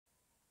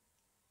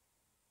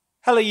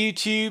Hello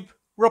YouTube,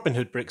 Robin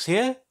Hood Bricks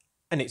here,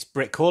 and it's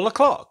Brick Call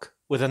O'Clock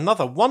with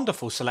another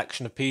wonderful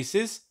selection of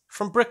pieces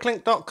from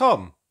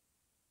Bricklink.com.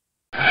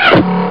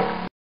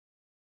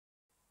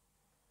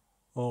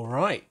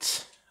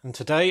 Alright, and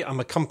today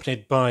I'm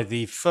accompanied by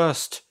the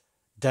first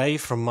day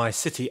from my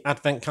city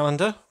advent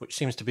calendar, which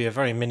seems to be a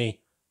very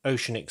mini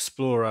Ocean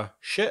Explorer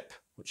ship,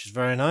 which is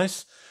very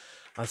nice.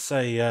 I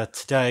say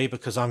today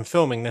because I'm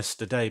filming this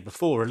the day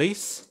before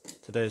release.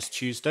 Today is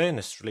Tuesday and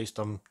this is released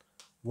on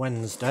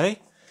Wednesday.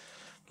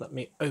 Let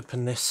me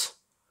open this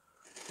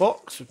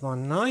box with my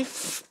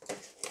knife.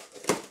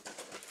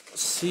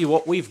 See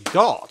what we've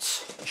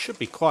got. It should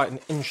be quite an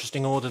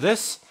interesting order,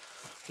 this.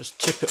 Just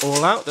tip it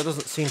all out. There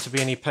doesn't seem to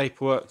be any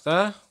paperwork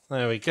there.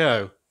 There we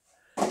go.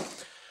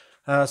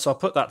 So I'll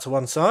put that to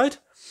one side.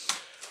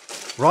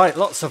 Right,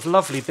 lots of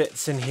lovely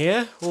bits in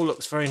here. All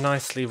looks very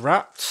nicely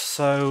wrapped.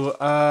 So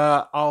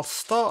I'll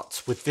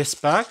start with this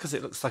bag because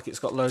it looks like it's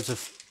got loads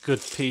of good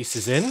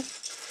pieces in.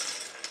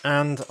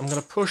 And I'm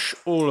going to push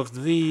all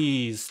of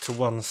these to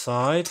one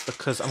side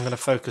because I'm going to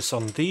focus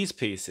on these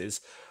pieces,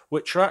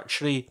 which are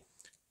actually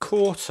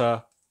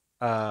quarter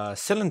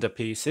cylinder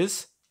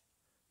pieces.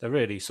 They're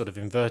really sort of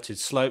inverted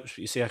slopes, but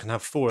you see I can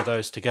have 4 of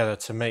those together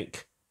to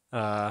make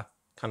kind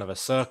of a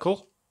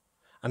circle.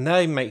 And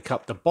they make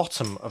up the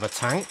bottom of a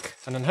tank,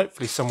 and then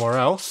hopefully somewhere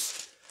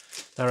else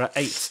there are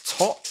 8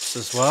 tops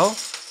as well.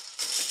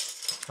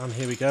 And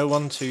here we go,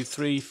 1, 2,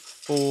 3,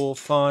 4,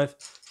 5,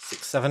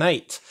 6, 7,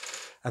 8.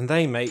 And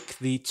they make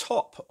the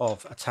top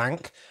of a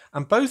tank,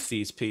 and both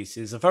these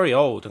pieces are very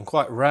old and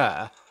quite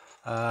rare.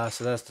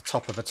 So there's the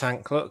top of a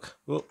tank, look,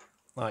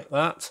 like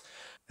that.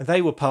 And they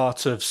were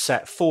part of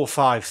set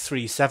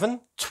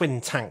 4537,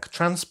 Twin Tank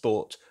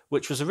Transport,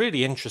 which was a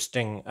really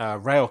interesting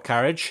rail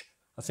carriage,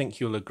 I think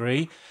you'll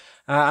agree.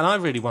 And I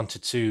really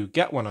wanted to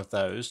get one of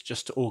those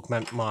just to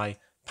augment my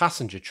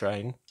cargo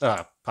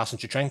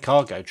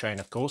train,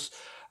 of course.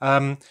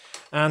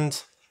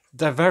 And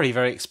they're very,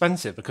 very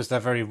expensive because they're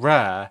very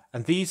rare,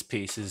 and these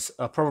pieces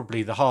are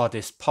probably the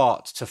hardest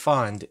part to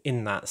find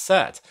in that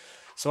set.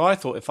 So I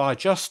thought if I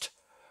just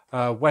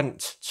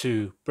went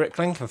to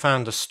Bricklink and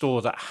found a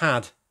store that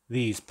had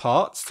these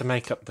parts to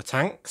make up the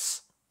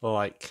tanks,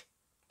 like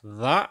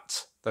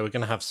that, they were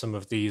going to have some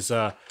of these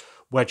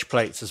wedge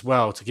plates as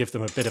well to give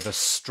them a bit of a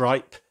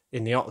stripe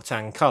in the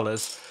octane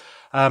colours,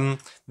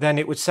 then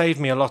it would save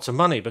me a lot of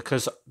money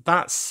because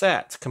that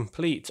set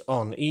complete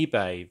on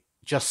eBay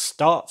just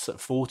starts at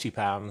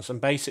 £40,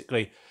 and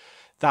basically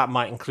that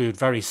might include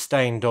very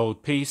stained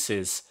old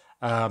pieces,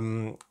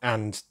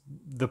 and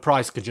the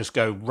price could just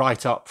go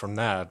right up from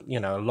there, you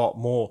know, a lot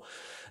more.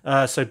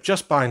 So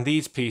just buying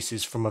these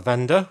pieces from a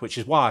vendor, which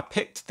is why I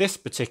picked this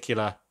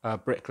particular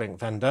Bricklink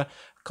vendor,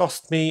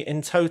 cost me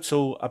in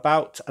total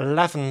about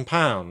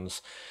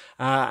 £11.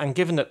 And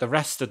given that the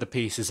rest of the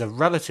pieces are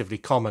relatively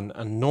common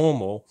and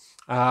normal,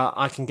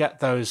 I can get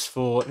those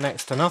for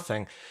next to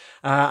nothing.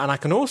 And I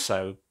can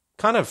also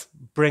kind of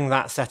bring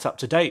that set up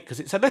to date because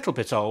it's a little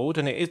bit old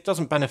and it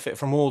doesn't benefit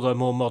from all the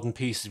more modern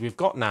pieces we've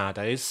got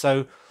nowadays.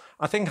 So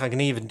I think I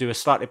can even do a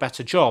slightly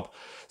better job.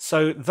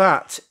 So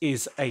that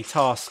is a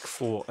task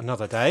for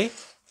another day.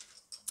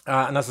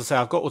 And as I say,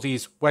 I've got all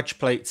these wedge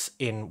plates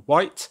in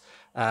white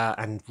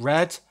and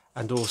red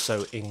and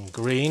also in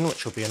green,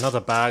 which will be another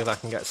bag that I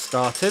can get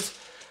started.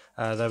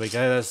 There we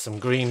go, there's some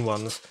green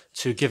ones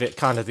to give it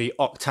kind of the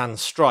octane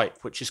stripe,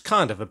 which is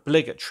kind of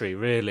obligatory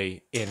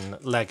really in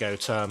Lego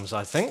terms,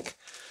 I think.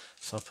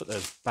 So I'll put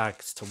those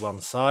bags to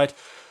one side.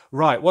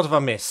 Right, what have I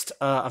missed?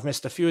 I've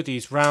missed a few of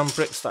these round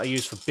bricks that I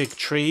use for big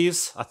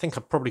trees. I think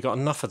I've probably got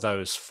enough of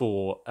those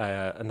for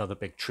another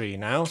big tree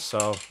now, so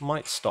I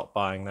might stop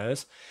buying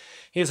those.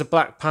 Here's a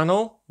black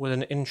panel with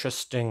an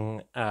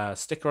interesting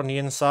sticker on the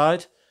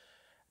inside.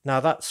 Now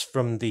that's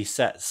from the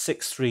set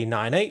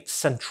 6398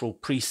 Central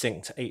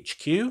Precinct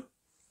HQ.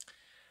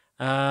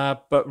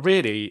 But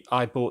really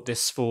I bought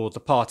this for the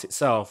part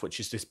itself, which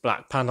is this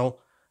black panel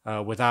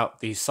without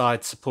these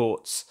side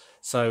supports.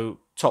 So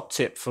top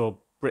tip for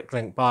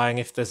Bricklink buying,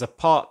 if there's a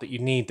part that you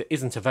need that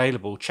isn't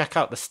available, check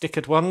out the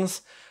stickered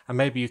ones, and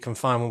maybe you can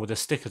find one with a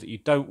sticker that you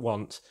don't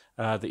want,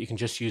 that you can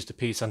just use the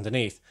piece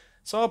underneath.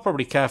 So I'll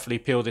probably carefully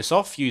peel this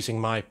off using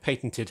my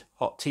patented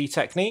hot tea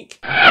technique,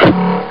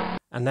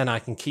 and then I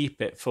can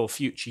keep it for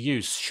future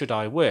use should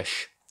I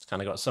wish. It's kind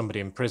of got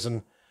somebody in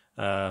prison,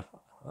 that's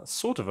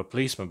sort of a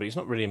policeman, but he's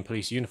not really in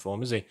police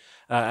uniform, is he?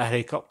 A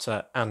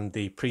helicopter and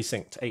the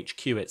precinct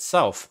HQ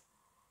itself.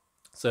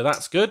 So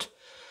that's good.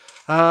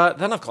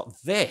 Then I've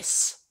got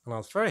this, and I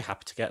was very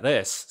happy to get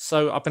this.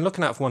 So I've been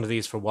looking out for one of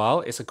these for a while.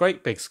 It's a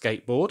great big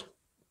skateboard,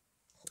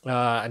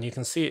 and you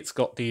can see it's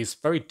got these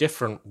very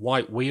different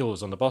white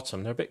wheels on the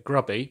bottom. They're a bit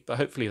grubby, but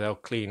hopefully they'll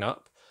clean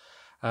up.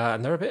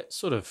 And they're a bit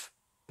sort of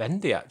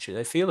bendy, actually.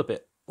 They feel a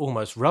bit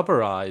almost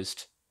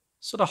rubberized,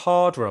 sort of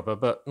hard rubber,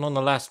 but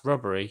nonetheless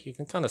rubbery. You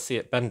can kind of see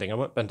it bending. I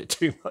won't bend it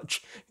too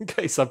much in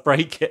case I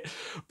break it.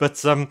 But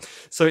so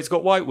it's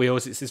got white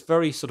wheels. It's this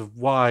very sort of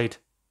wide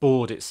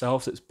board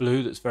itself that's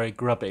blue, that's very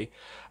grubby.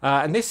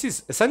 And this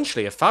is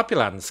essentially a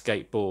Fabuland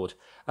skateboard.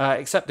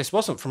 except this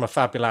wasn't from a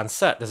Fabuland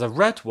set. There's a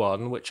red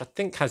one, which I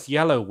think has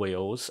yellow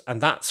wheels,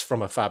 and that's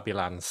from a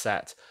Fabuland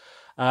set.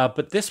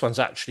 But this one's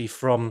actually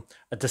from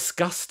a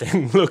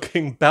disgusting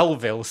looking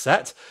Belleville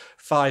set,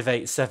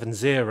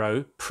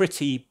 5870,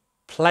 Pretty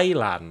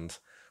Playland,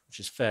 which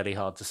is fairly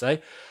hard to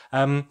say.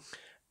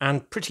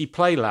 And Pretty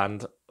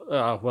Playland,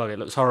 well, it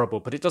looks horrible,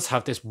 but it does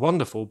have this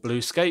wonderful blue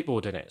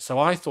skateboard in it. So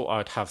I thought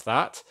I'd have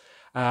that.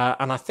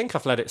 And I think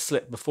I've let it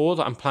slip before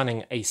that I'm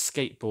planning a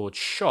skateboard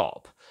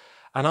shop.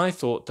 And I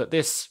thought that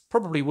this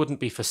probably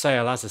wouldn't be for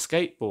sale as a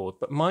skateboard,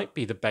 but might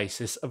be the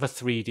basis of a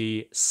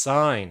 3D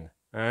sign.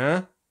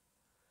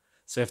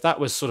 So if that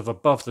was sort of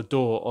above the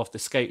door of the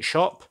skate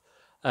shop,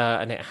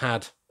 and it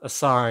had a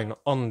sign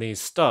on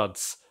these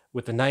studs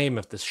with the name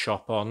of the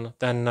shop on,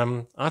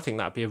 then I think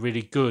that'd be a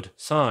really good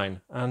sign.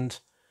 And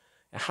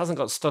it hasn't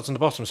got studs on the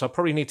bottom, so I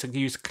probably need to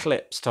use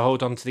clips to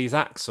hold onto these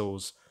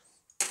axles.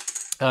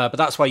 But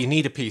that's why you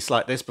need a piece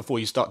like this before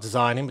you start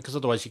designing, because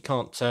otherwise you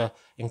can't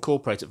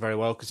incorporate it very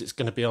well, because it's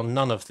going to be on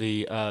none of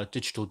the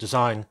digital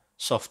design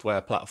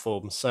software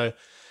platforms. So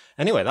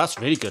anyway, that's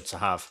really good to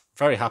have.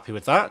 Very happy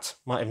with that.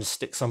 Might even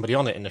stick somebody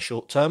on it in the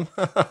short term.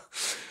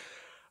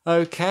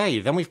 Okay,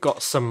 then we've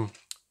got some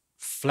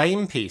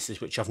flame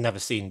pieces, which I've never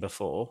seen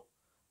before.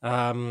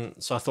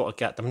 So I thought I'd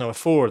get them. There were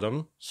 4 of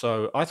them,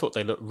 so I thought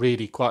they looked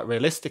really quite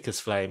realistic as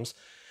flames.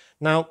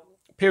 Now,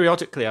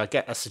 periodically I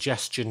get a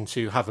suggestion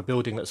to have a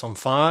building that's on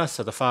fire,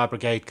 so the fire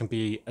brigade can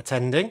be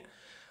attending.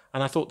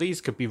 And I thought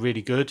these could be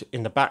really good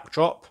in the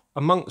backdrop,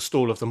 amongst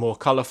all of the more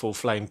colourful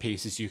flame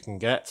pieces you can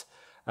get,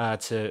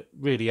 to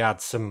really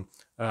add some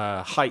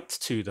height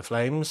to the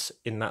flames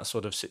in that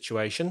sort of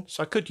situation.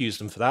 So I could use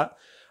them for that.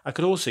 I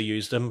could also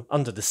use them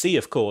under the sea,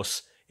 of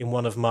course, in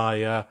one of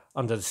my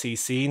under the sea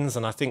scenes.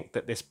 And I think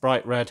that this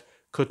bright red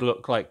could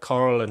look like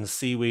coral and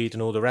seaweed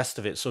and all the rest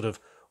of it sort of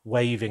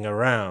waving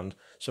around.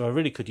 So I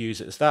really could use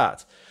it as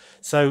that.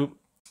 So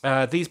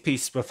these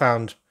pieces were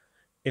found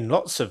in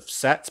lots of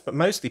sets, but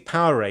mostly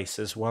Power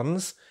Racers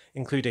ones,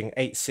 including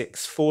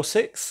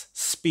 8646,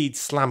 Speed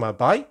Slammer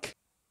Bike,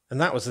 and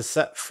that was a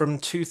set from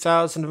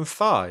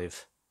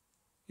 2005.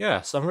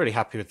 Yeah, so I'm really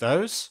happy with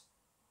those.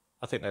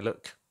 I think they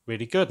look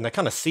really good, and they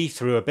kind of see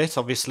through a bit,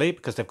 obviously,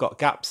 because they've got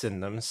gaps in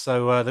them,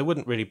 so they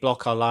wouldn't really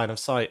block our line of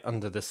sight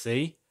under the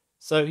sea.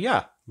 So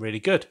yeah, really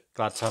good.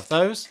 Glad to have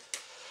those.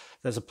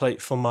 There's a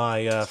plate for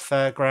my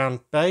fairground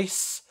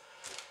base.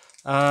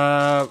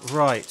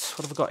 Right,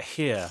 what have I got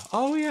here?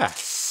 Oh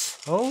yes,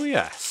 oh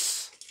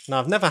yes. Now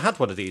I've never had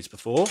one of these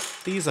before.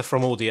 These are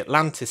from all the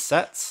Atlantis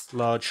sets,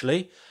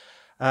 largely.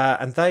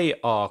 And they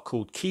are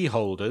called key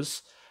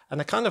holders, and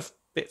they're kind of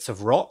bits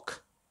of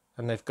rock,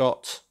 and they've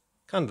got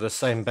kind of the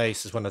same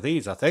base as one of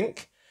these, I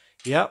think.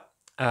 Yep.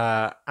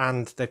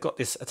 And they've got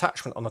this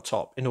attachment on the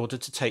top in order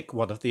to take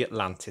one of the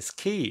Atlantis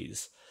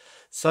keys.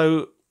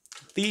 So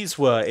these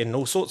were in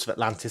all sorts of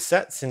Atlantis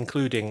sets,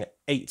 including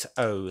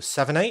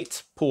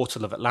 8078,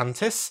 Portal of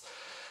Atlantis.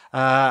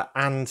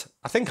 And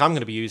I think I'm going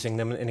to be using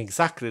them in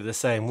exactly the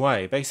same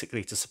way,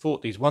 basically to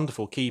support these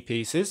wonderful key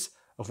pieces,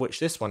 of which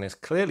this one is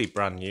clearly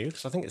brand new,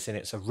 because I think it's in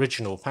its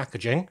original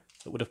packaging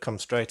that would have come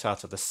straight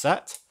out of the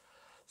set.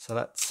 So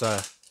let's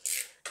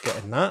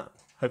get in that.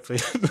 Hopefully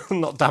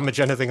not damage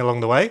anything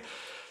along the way.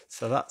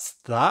 So that's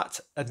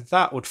that. And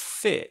that would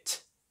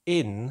fit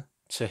in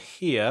to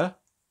here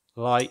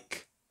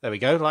like, there we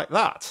go, like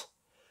that.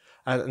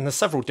 And there's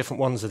several different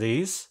ones of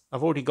these.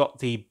 I've already got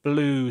the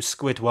blue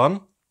squid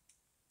one.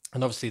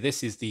 And obviously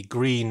this is the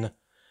green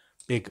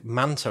big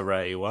manta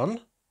ray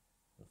one.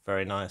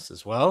 Very nice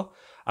as well.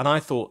 And I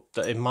thought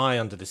that in my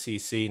Under the Sea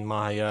scene,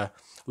 my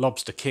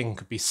Lobster King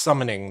could be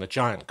summoning the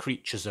giant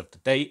creatures of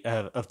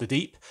the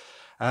deep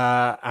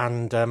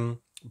and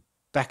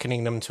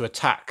beckoning them to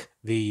attack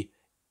the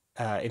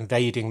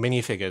invading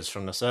minifigures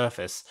from the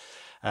surface.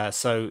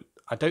 So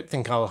I don't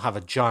think I'll have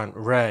a giant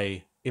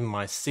ray in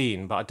my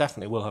scene, but I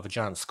definitely will have a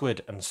giant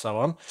squid and so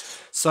on.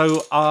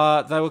 So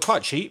they were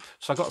quite cheap,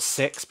 so I got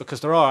 6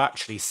 because there are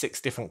actually 6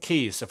 different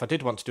keys. So if I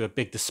did want to do a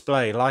big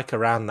display like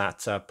around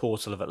that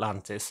Portal of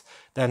Atlantis,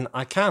 then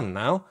I can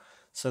now.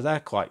 So they're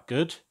quite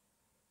good.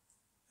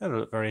 They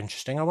look very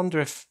interesting. I wonder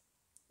if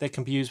they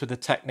can be used with a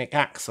Technic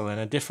axle in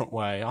a different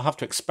way. I'll have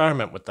to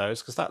experiment with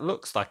those because that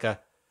looks like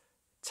a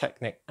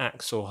Technic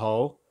axle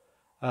hole.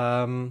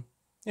 Yeah,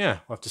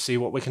 we'll have to see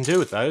what we can do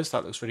with those.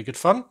 That looks really good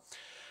fun.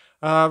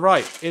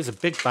 Right, here's a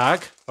big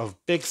bag of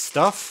big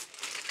stuff.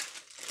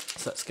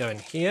 So let's go in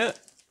here.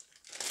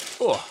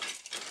 Oh,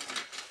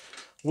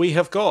 we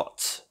have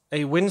got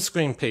a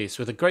windscreen piece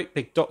with a great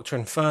big Dr.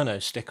 Inferno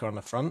sticker on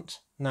the front.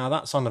 Now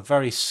that's on a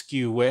very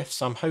skew width,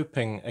 so I'm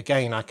hoping,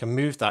 again, I can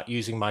move that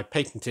using my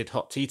patented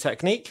hot tea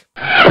technique.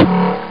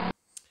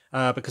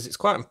 Because it's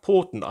quite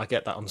important that I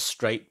get that on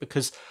straight,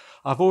 because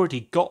I've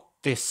already got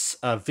this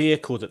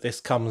vehicle that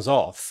this comes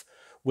off,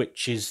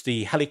 which is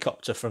the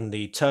helicopter from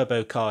the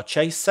Turbo Car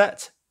Chase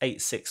set,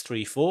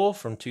 8634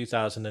 from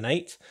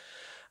 2008.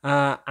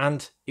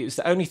 And it was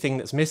the only thing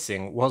that's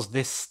missing was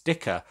this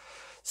sticker.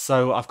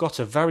 So I've got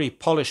a very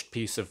polished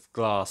piece of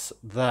glass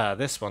there.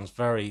 This one's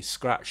very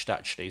scratched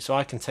actually. So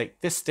I can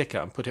take this sticker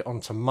and put it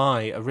onto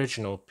my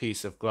original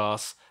piece of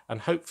glass,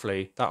 and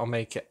hopefully that'll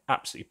make it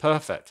absolutely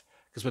perfect.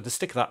 Because with a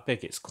sticker that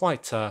big, it's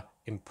quite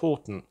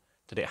important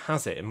that it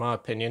has it, in my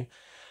opinion.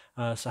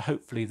 So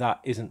hopefully that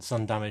isn't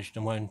sun damaged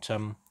and won't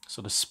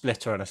sort of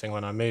split or anything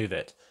when I move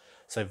it.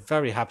 So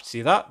very happy to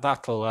see that.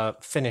 That'll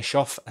finish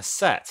off a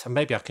set, and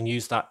maybe I can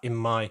use that in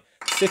my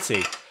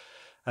city.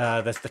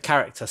 There's the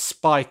character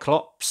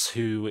Spyclops,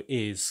 who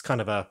is kind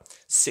of a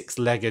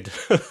six-legged,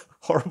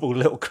 horrible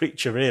little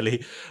creature,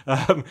 really,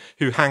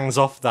 who hangs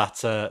off that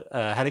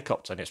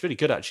helicopter. And it's really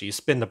good, actually. You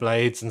spin the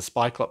blades, and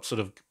Spyclops sort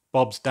of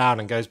bobs down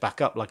and goes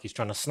back up like he's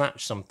trying to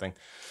snatch something.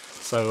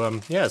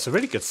 So, yeah, it's a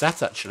really good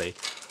set, actually.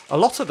 A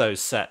lot of those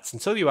sets,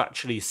 until you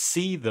actually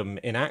see them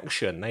in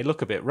action, they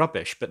look a bit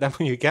rubbish. But then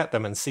when you get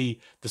them and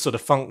see the sort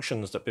of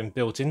functions that have been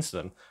built into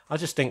them, I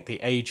just think the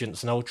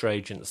Agents and Ultra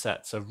Agent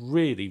sets are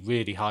really,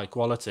 really high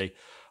quality.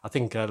 I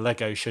think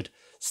Lego should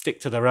stick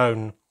to their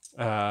own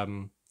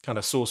kind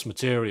of source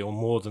material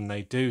more than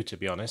they do, to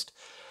be honest.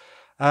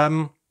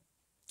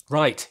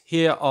 Right,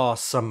 here are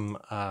some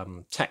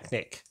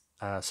Technic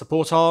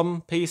support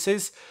arm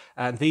pieces,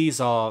 and these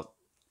are,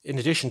 in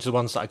addition to the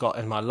ones that I got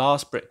in my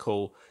last brick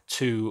haul,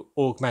 to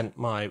augment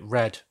my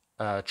red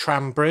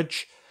tram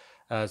bridge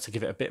to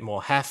give it a bit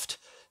more heft.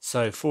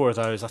 So 4 of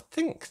those, I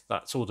think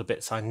that's all the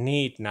bits I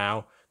need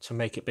now to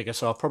make it bigger.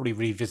 So I'll probably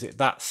revisit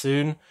that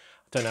soon. I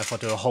don't know if I'll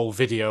do a whole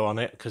video on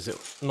it because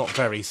it's not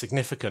very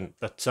significant,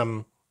 but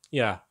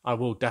yeah, I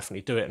will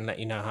definitely do it and let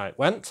you know how it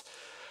went.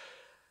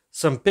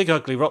 Some big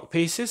ugly rock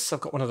pieces.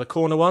 I've got one of the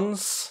corner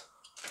ones.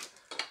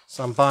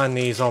 So I'm buying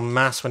these en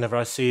masse whenever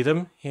I see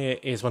them. Here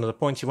is one of the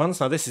pointy ones.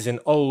 Now this is in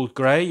old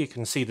grey. You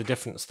can see the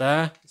difference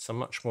there. It's a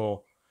much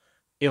more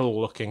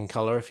ill-looking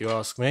colour, if you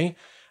ask me.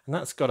 And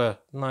that's got a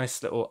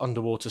nice little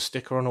underwater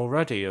sticker on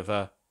already of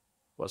a,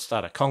 what's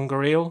that, a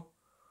conger eel?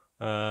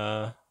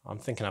 I'm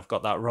thinking I've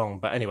got that wrong.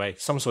 But anyway,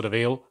 some sort of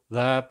eel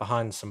there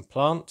behind some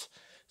plant.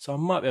 So I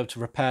might be able to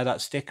repair that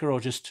sticker, or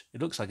just,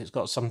 it looks like it's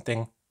got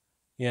something,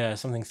 yeah,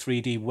 something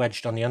 3D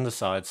wedged on the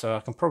underside. So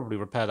I can probably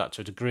repair that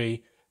to a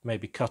degree.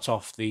 Maybe cut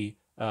off the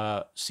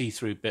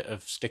see-through bit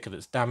of sticker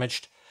that's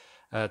damaged.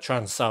 Try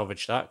and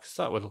salvage that, because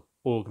that will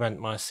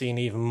augment my scene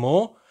even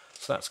more.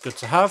 So that's good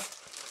to have.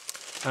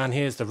 And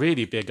here's the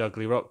really big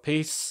ugly rock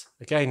piece,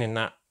 again in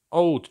that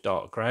old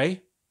dark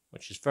grey,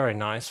 which is very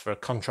nice for a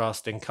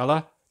contrasting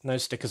colour. No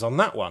stickers on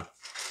that one.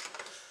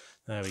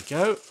 There we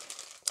go.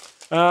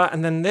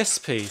 And then this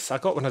piece, I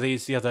got one of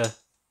these the other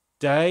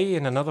day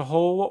in another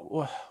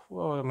haul.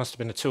 Well, it must have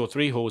been 2 or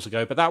 3 hauls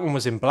ago, but that one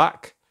was in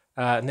black.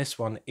 And this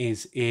one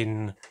is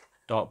in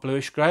dark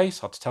bluish grey, it's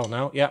hard to tell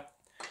now, yeah.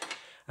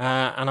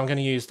 And I'm going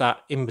to use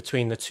that in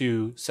between the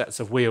 2 sets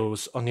of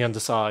wheels on the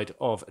underside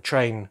of a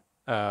train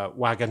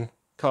wagon,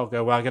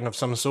 cargo wagon of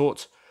some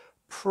sort.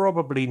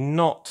 Probably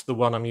not the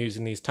one I'm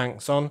using these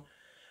tanks on,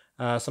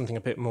 something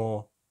a bit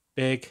more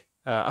big.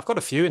 I've got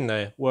a few in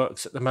the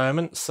works at the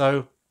moment,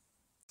 so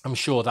I'm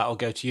sure that'll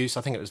go to use.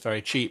 I think it was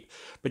very cheap.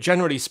 But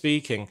generally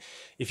speaking,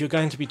 if you're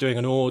going to be doing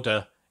an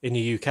order, in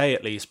the UK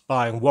at least,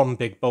 buying one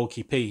big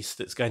bulky piece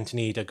that's going to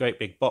need a great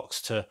big box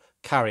to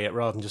carry it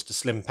rather than just a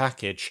slim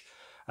package,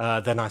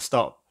 then I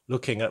start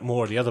looking at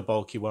more of the other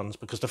bulky ones,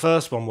 because the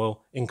first one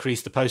will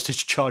increase the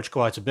postage charge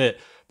quite a bit,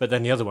 but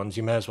then the other ones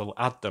you may as well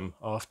add them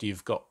after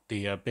you've got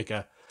the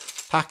bigger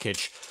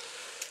package.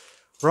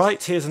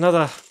 Right, here's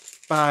another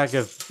bag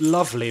of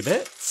lovely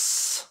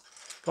bits.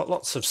 Got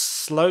lots of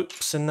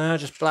slopes in there,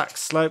 just black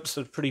slopes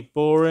that are pretty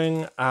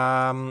boring.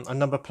 A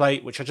number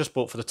plate, which I just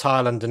bought for the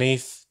tile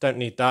underneath. Don't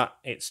need that.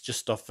 It's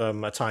just off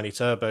a Tiny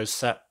Turbo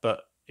set,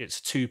 but it's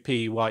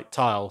 2p white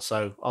tile,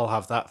 so I'll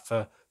have that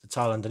for the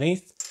tile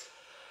underneath.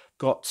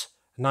 Got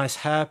a nice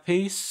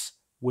hairpiece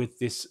with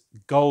this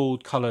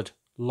gold-coloured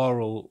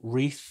laurel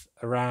wreath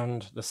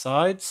around the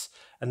sides,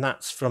 and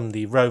that's from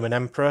the Roman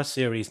Emperor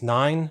Series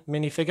 9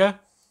 minifigure.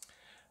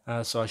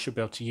 So I should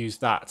be able to use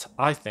that,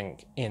 I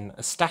think, in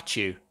a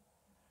statue.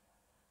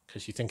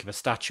 Because you think of a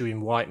statue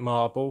in white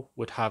marble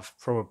would have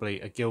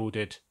probably a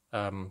gilded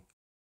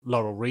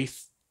laurel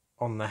wreath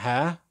on the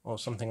hair or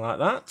something like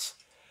that.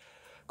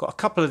 Got a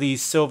couple of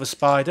these silver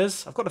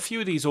spiders. I've got a few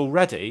of these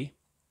already,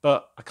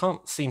 but I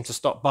can't seem to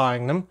stop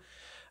buying them.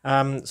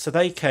 So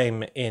they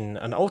came in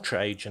an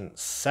Ultra Agent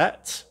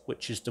set,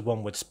 which is the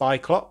one with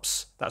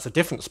Spyclops. That's a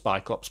different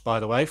Spyclops,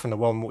 by the way, from the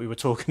one we were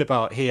talking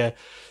about here.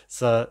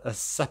 It's a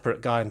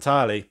separate guy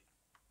entirely.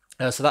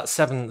 So that's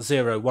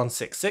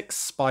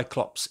 70166,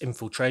 Spyclops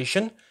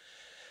Infiltration.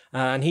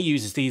 And he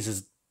uses these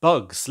as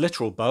bugs,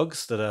 literal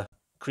bugs, that are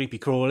creepy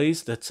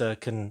crawlies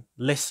that can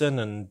listen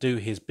and do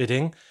his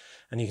bidding.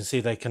 And you can see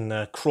they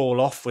can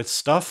crawl off with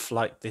stuff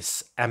like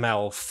this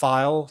ML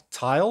file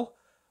tile.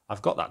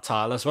 I've got that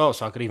tile as well,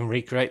 so I could even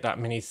recreate that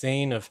mini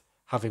scene of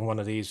having one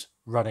of these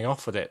running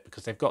off with it,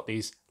 because they've got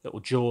these little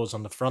jaws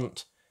on the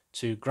front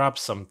to grab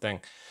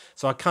something.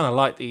 So I kind of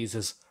like these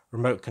as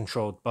remote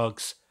controlled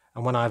bugs.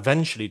 And when I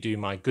eventually do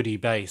my goodie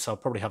base, I'll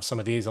probably have some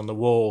of these on the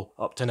wall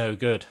up to no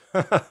good,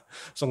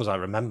 as long as I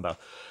remember.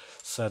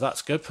 So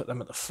that's good. Put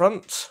them at the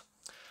front.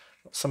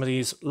 Some of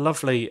these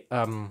lovely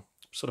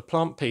sort of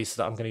plant pieces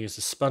that I'm going to use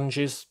as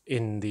sponges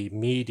in the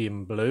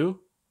medium blue,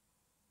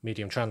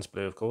 medium trans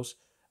blue, of course.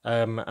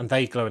 And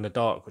they glow in the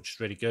dark, which is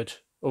really good.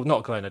 Or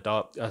not glow in the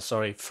dark,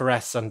 sorry,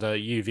 fluoresce under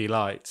UV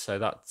light. So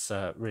that's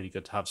really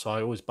good to have. So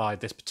I always buy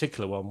this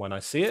particular one when I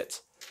see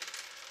it.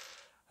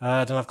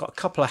 Then I've got a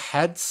couple of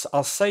heads.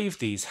 I'll save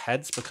these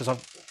heads because I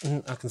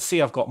can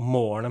see I've got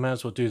more, and I may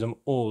as well do them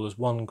all as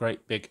one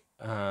great big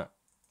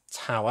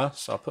tower.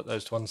 So I'll put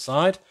those to one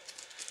side.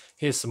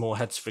 Here's some more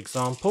heads, for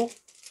example.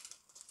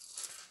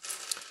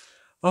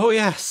 Oh,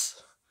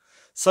 yes.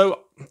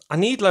 So I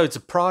need loads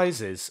of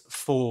prizes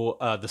for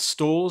the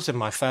stalls in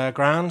my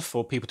fairground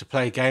for people to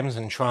play games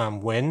and try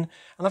and win.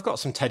 And I've got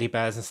some teddy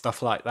bears and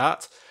stuff like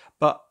that.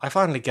 But I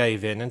finally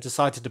gave in and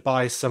decided to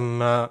buy some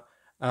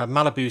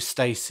Malibu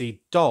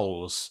Stacy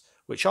dolls,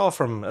 which are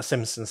from a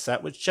Simpsons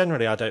set, which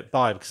generally I don't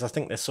buy because I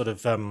think this sort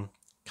of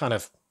kind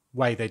of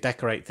way they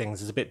decorate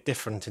things is a bit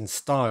different in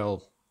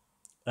style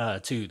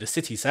to the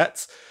city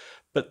sets.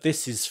 But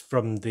this is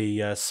from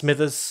the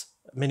Smithers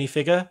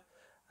minifigure.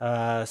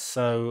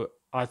 So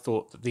I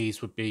thought that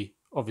these would be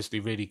obviously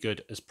really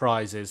good as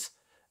prizes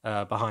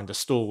behind a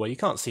stall where you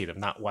can't see them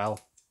that well.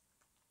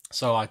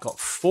 So I got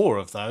 4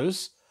 of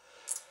those,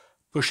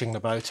 pushing the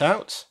boat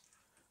out.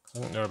 I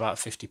think they're about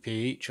 50p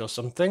each or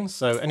something.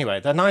 So anyway,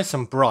 they're nice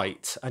and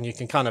bright, and you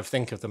can kind of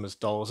think of them as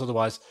dolls.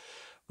 Otherwise,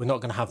 we're not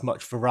going to have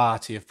much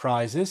variety of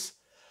prizes.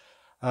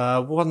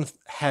 One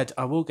head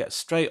I will get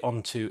straight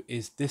onto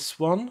is this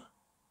one.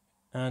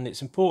 And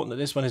it's important that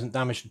this one isn't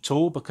damaged at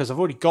all because I've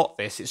already got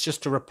this. It's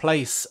just to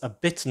replace a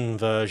bitten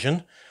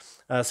version.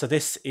 So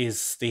this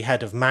is the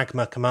head of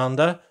Magma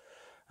Commander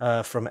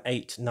from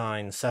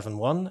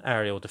 8971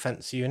 Aerial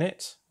Defense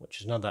Unit, which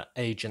is another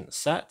agent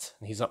set.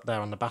 And he's up there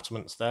on the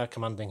battlements there,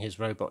 commanding his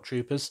robot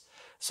troopers.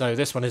 So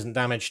this one isn't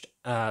damaged,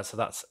 so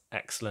that's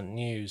excellent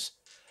news.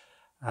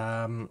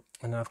 And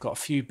I've got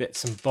a few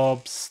bits and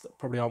bobs that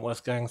probably aren't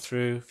worth going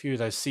through. A few of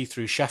those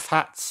see-through chef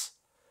hats.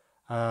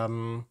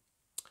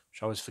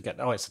 Which I always forget.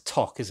 Oh, it's a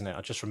toque, isn't it?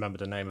 I just remembered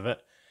the name of it,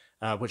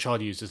 which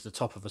I'd use as the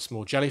top of a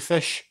small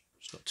jellyfish.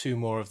 Just got 2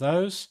 more of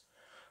those.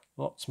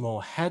 Lots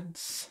more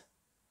heads.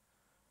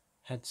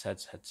 Heads.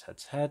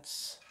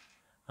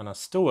 And I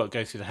still won't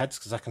go through the heads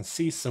because I can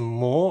see some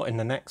more in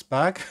the next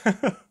bag.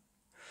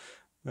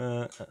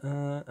 There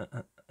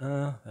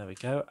we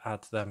go.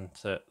 Add them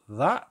to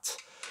that.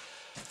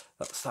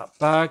 That's that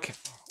bag.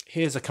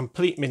 Here's a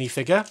complete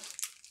minifigure.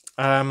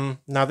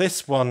 Now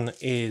this one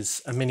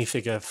is a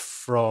minifigure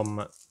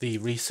from the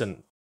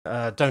recent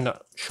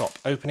donut shop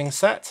opening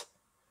set,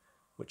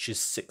 which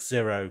is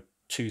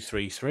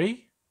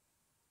 60233,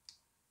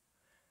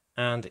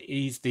 and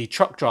he's the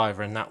truck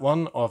driver in that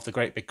one of the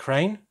great big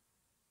crane,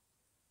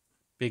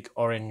 big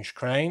orange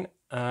crane.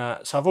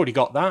 So I've already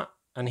got that,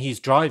 and he's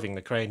driving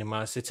the crane in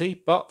my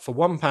city, but for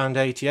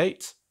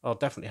 £1.88 I'll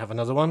definitely have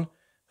another one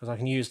because I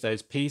can use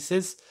those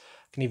pieces.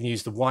 I can even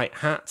use the white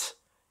hat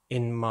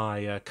in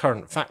my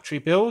current factory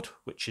build,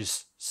 which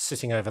is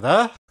sitting over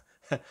there,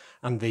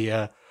 and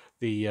the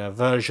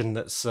version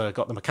that's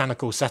got the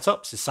mechanical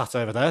setups is sat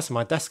over there. So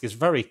my desk is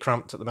very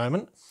cramped at the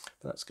moment,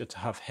 but that's good to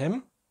have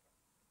him.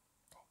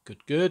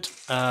 Good.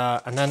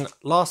 And then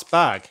last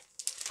bag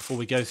before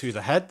we go through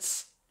the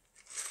heads.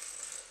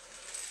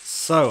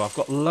 So I've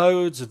got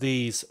loads of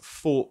these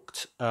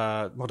forked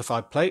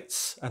modified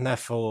plates, and they're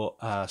for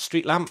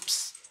street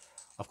lamps.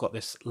 I've got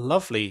this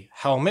lovely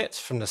helmet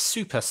from the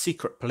Super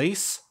Secret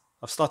Police.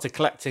 I've started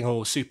collecting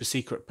all Super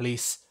Secret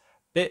Police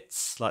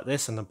bits like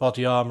this and the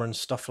body armor and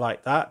stuff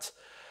like that.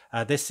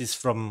 This is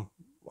from,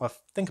 I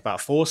think,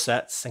 about 4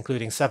 sets,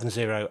 including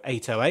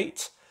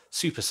 70808,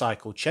 Super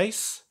Cycle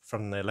Chase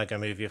from the Lego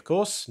Movie, of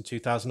course, in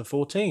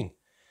 2014.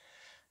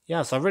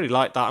 Yeah, so I really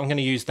like that. I'm going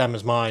to use them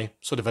as my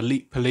sort of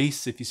elite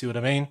police, if you see what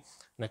I mean. And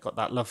they've got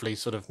that lovely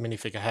sort of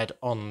minifigure head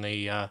on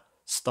the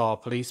Star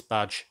Police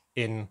badge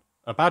in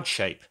a badge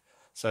shape.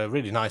 So a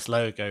really nice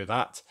logo,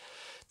 that.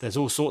 There's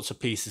all sorts of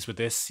pieces with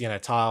this, you know,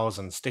 tiles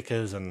and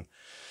stickers and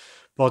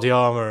body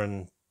armor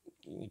and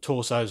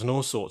torsos and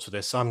all sorts of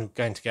this. So I'm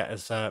going to get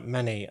as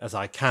many as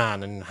I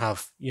can and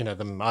have, you know,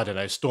 them, I don't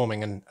know,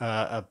 storming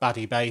a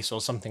baddie base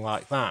or something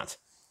like that.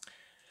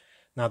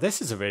 Now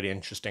this is a really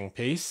interesting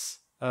piece.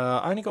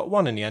 I only got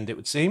 1 in the end, it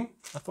would seem.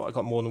 I thought I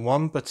got more than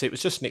 1, but it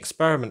was just an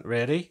experiment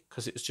really,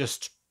 because it was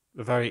just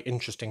a very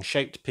interesting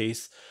shaped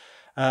piece.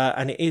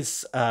 And it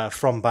is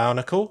from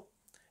Bionicle,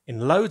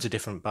 in loads of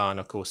different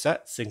Bionicle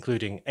sets,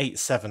 including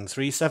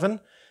 8737,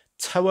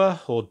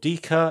 Toa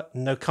Hordika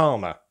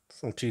Nokama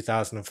from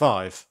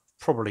 2005.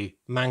 Probably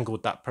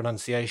mangled that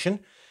pronunciation,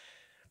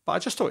 but I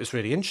just thought it was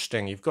really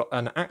interesting. You've got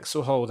an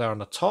axle hole there on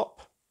the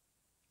top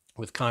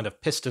with kind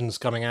of pistons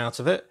coming out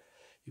of it.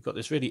 You've got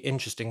this really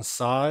interesting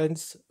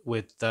sides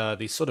with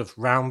these sort of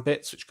round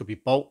bits, which could be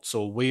bolts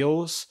or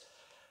wheels.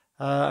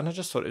 And I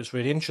just thought it was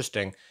really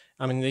interesting.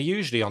 I mean, they're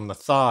usually on the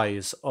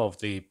thighs of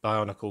the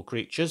Bionicle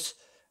creatures,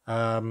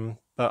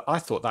 but I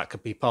thought that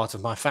could be part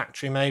of my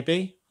factory,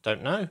 maybe.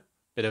 Don't know.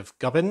 Bit of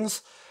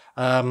gubbins.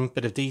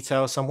 bit of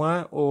detail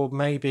somewhere, or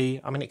maybe,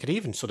 I mean, it could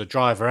even sort of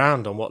drive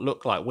around on what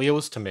looked like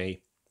wheels to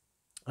me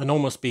and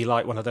almost be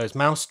like one of those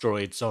mouse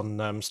droids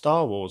on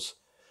Star Wars.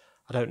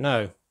 I don't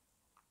know.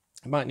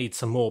 It might need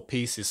some more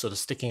pieces sort of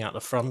sticking out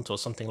the front or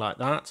something like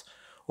that.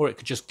 Or it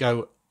could just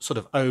go sort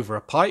of over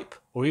a pipe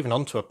or even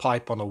onto a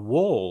pipe on a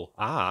wall.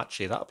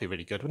 Actually, that would be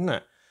really good, wouldn't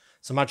it?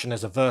 So imagine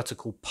there's a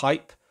vertical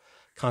pipe,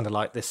 kind of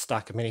like this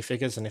stack of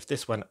minifigures, and if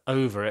this went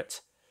over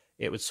it,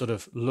 it would sort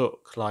of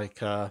look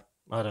like a,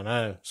 I don't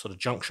know, sort of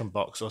junction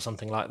box or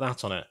something like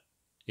that on it.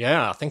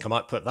 Yeah, I think I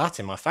might put that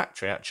in my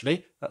factory,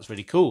 actually. That's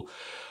really cool.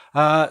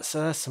 So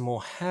there's some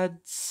more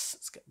heads.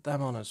 Let's get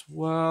them on as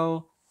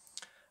well.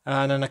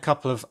 And then a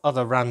couple of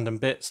other random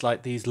bits,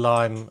 like these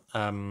lime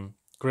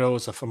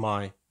grills are for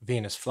my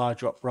Venus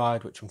flydrop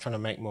ride, which I'm trying to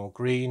make more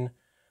green.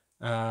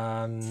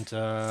 And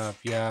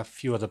yeah, a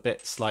few other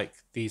bits like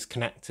these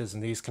connectors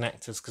and these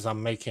connectors, because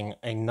I'm making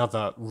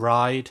another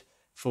ride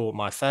for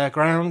my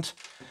fairground.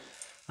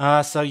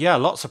 So yeah,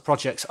 lots of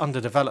projects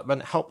under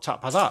development, helped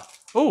out by that.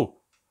 Oh,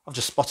 I've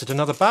just spotted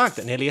another bag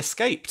that nearly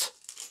escaped.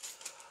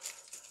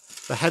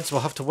 The heads will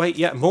have to wait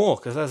yet more,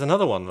 because there's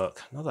another one,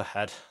 look, another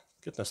head.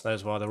 Goodness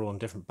knows why they're all in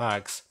different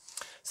bags.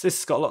 So this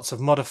has got lots of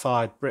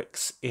modified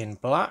bricks in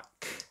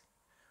black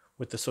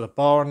with the sort of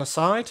bar on the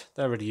side.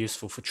 They're really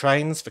useful for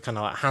trains, for kind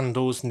of like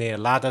handles near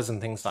ladders and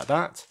things like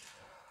that.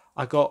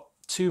 I got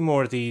 2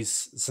 more of these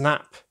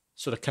snap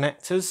sort of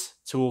connectors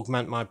to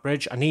augment my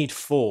bridge. I need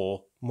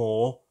 4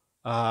 more,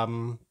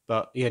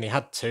 but he only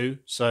had 2,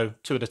 so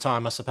 2 at a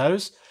time, I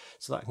suppose.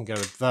 So that can go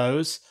with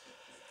those.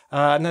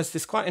 And there's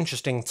this quite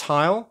interesting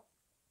tile.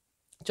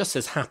 It just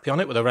says happy on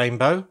it with a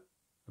rainbow.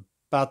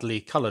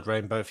 Badly coloured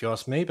rainbow if you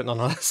ask me, but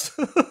nonetheless.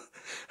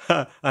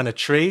 And a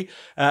tree,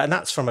 and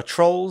that's from a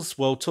Trolls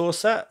World Tour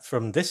set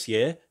from this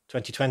year,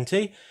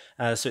 2020.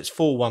 So it's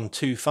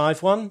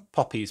 41251,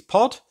 Poppy's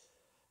Pod,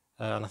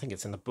 and I think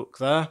it's in the book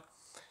there.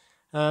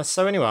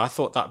 So anyway, I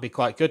thought that'd be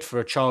quite good for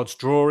a child's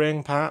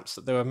drawing, perhaps,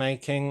 that they were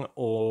making,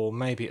 or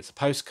maybe it's a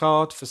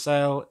postcard for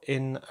sale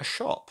in a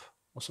shop,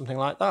 or something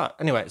like that.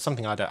 Anyway, it's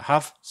something I don't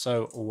have,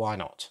 so why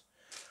not?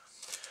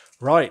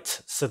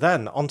 Right, so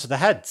then, on to the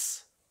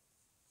heads.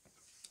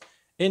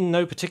 In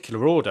no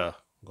particular order,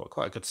 I've got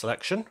quite a good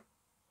selection.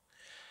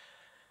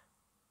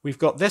 We've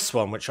got this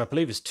one, which I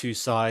believe is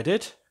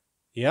 2-sided.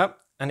 Yep,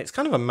 and it's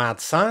kind of a mad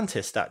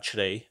scientist,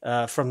 actually,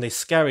 from the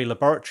Scary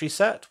Laboratory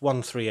set,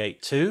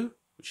 1382,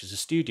 which is a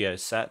studio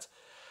set.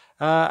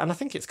 And I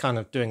think it's kind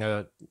of doing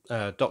a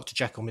Dr.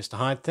 Jekyll, Mr.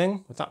 Hyde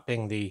thing, with that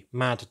being the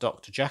mad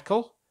Dr.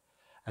 Jekyll,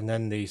 and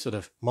then the sort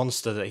of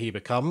monster that he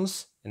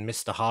becomes in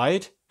Mr.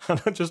 Hyde.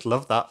 And I just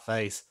love that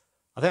face.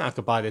 I think I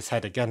could buy this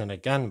head again and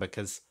again,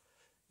 because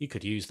you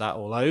could use that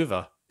all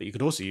over, but you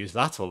could also use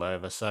that all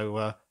over.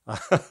 So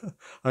I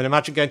mean,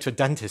 imagine going to a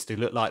dentist who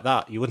looked like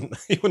that. You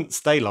wouldn't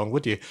stay long,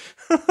 would you?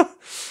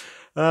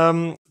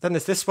 Then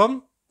there's this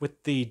one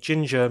with the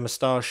ginger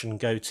moustache and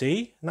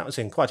goatee, and that was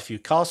in quite a few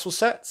castle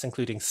sets,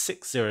 including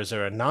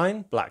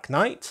 6009 Black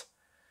Knight.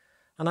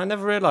 And I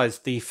never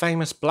realised the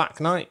famous Black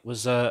Knight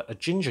was a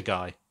ginger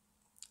guy.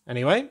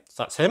 Anyway,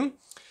 so that's him.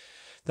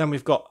 Then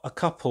we've got a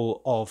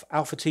couple of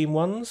Alpha Team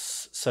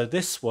ones. So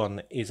this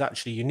one is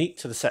actually unique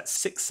to the set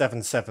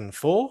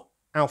 6774,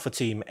 Alpha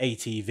Team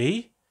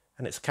ATV,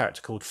 and it's a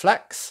character called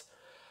Flex.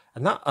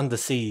 And that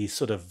undersea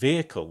sort of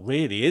vehicle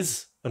really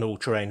is an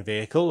all-terrain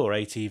vehicle, or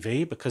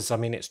ATV, because, I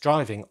mean, it's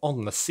driving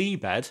on the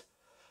seabed.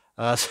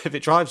 So if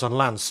it drives on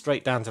land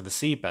straight down to the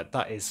seabed,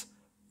 that is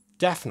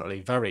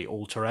definitely very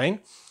all-terrain.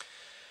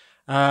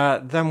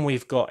 Then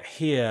we've got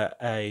here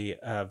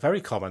a very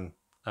common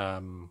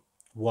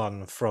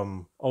one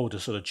from older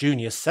sort of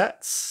junior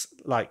sets,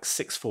 like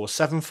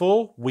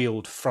 6474,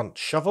 wheeled front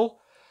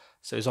shovel.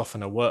 So he's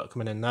often a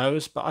workman in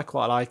those, but I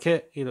quite like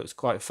it. He looks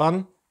quite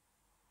fun.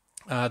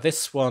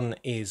 This one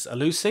is a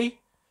Lucy.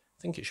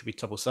 I think it should be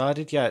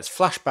double-sided. Yeah, it's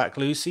Flashback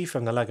Lucy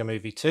from the Lego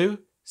Movie 2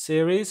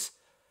 series.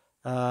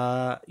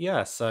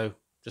 Yeah, so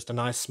just a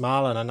nice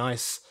smile and a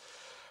nice,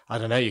 I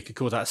don't know, you could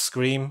call that a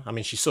scream. I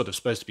mean, she's sort of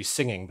supposed to be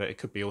singing, but it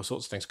could be all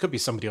sorts of things. It could be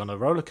somebody on a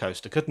roller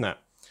coaster, couldn't it?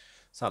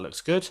 So that looks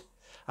good.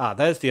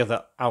 There's the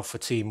other Alpha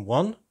Team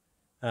one.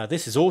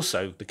 This is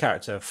also the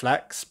character of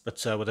Flex,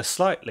 but with a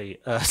slightly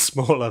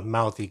smaller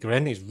mouthy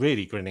grin. He's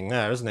really grinning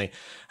there, isn't he?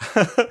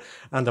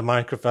 And a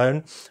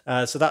microphone.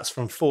 So that's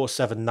from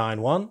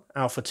 4791,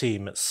 Alpha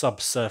Team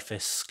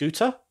Subsurface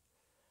Scooter.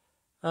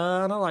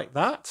 And I like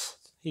that.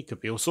 He could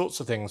be all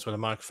sorts of things with a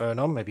microphone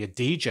on, maybe a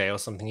DJ or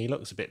something. He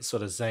looks a bit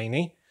sort of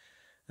zany.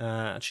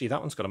 Actually, that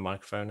one's got a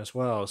microphone as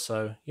well,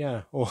 so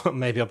yeah. Or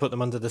maybe I'll put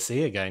them under the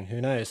sea again, who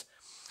knows.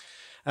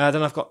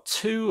 Then I've got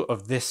 2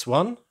 of this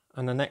one,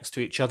 and they're next to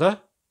each other,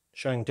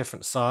 showing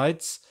different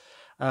sides.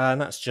 And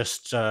that's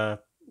just,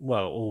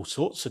 well, all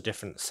sorts of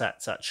different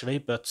sets, actually.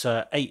 But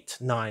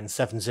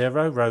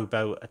 8970,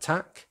 Robo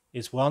Attack,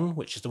 is one,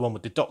 which is the one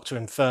with the Dr.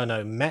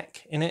 Inferno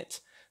mech in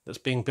it, that's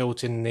being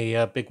built in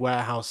the big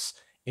warehouse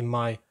in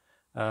my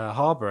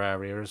harbour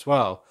area as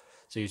well.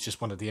 So he's just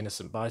one of the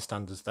innocent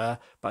bystanders there.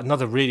 But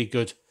another really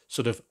good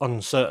sort of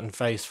uncertain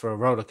face for a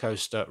roller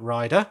coaster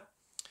rider.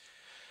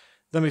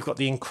 Then we've got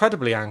the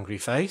incredibly angry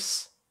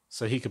face,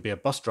 so he could be a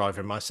bus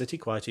driver in my city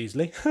quite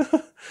easily,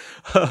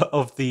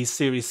 of the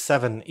Series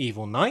 7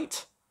 Evil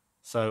Knight.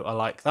 So I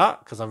like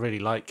that, because I really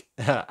like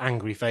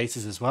angry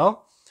faces as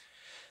well.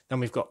 Then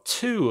we've got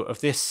 2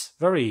 of this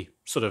very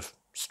sort of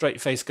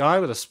straight-faced guy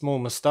with a small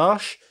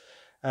moustache.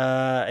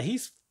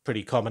 He's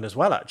pretty common as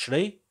well,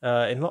 actually,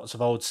 in lots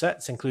of old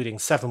sets, including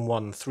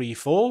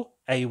 7134,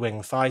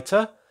 A-Wing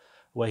Fighter,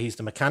 where he's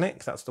the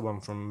mechanic. That's the one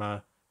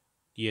from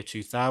year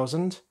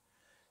 2000.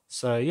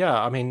 So yeah,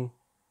 I mean,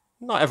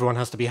 not everyone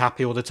has to be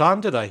happy all the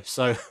time, do they?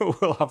 So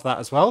we'll have that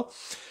as well.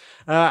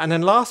 And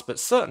then last but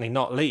certainly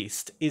not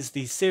least is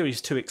the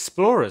Series 2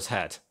 Explorer's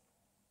head.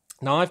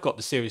 Now I've got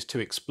the Series 2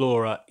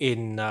 Explorer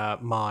in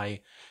my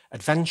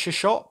adventure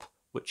shop,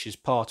 which is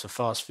part of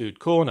Fast Food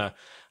Corner.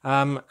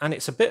 And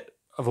it's a bit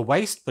of a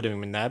waste putting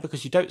him in there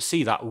because you don't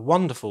see that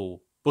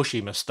wonderful bushy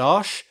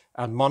moustache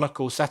and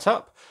monocle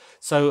setup.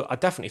 So I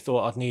definitely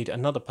thought I'd need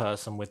another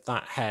person with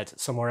that head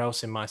somewhere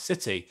else in my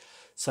city.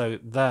 So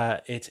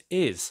there it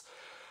is.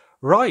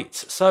 Right,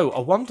 so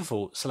a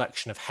wonderful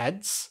selection of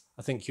heads,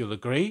 I think you'll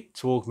agree,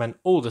 to augment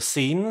all the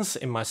scenes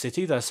in my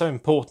city. They're so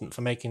important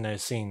for making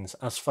those scenes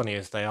as funny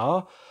as they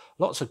are.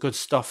 Lots of good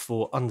stuff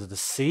for under the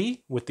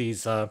sea with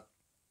these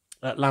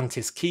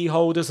Atlantis key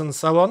holders and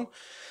so on.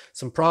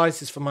 Some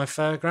prizes for my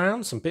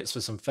fairground, some bits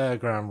for some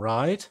fairground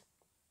ride.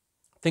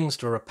 Things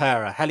to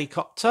repair a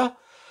helicopter.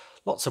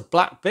 Lots of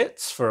black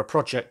bits for a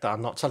project that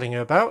I'm not telling you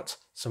about.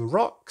 Some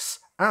rocks.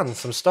 And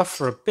some stuff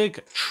for a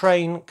big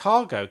train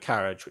cargo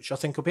carriage, which I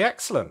think will be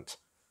excellent.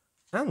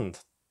 And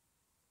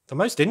the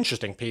most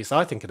interesting piece,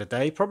 I think, of the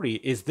day probably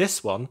is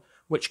this one,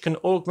 which can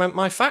augment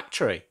my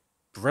factory.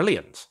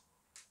 Brilliant.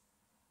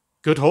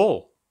 Good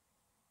haul.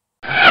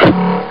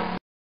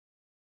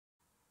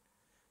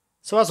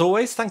 So as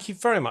always, thank you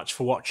very much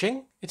for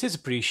watching. It is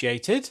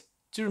appreciated.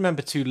 Do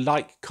remember to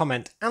like,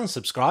 comment and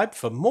subscribe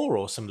for more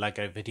awesome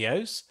LEGO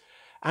videos.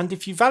 And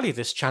if you value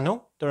this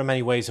channel, there are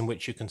many ways in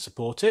which you can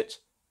support it.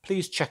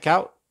 Please check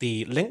out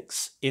the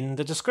links in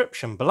the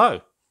description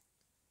below.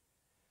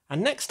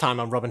 And next time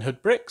on Robin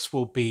Hood Bricks,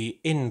 we'll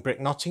be in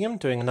Nottingham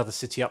doing another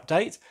city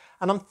update.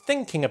 And I'm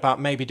thinking about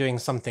maybe doing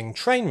something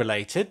train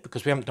related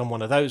because we haven't done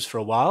one of those for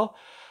a while.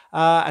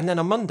 And then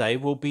on Monday,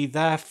 we'll be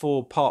there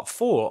for part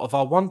 4 of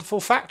our wonderful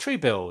factory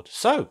build.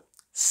 So,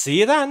 see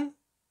you then.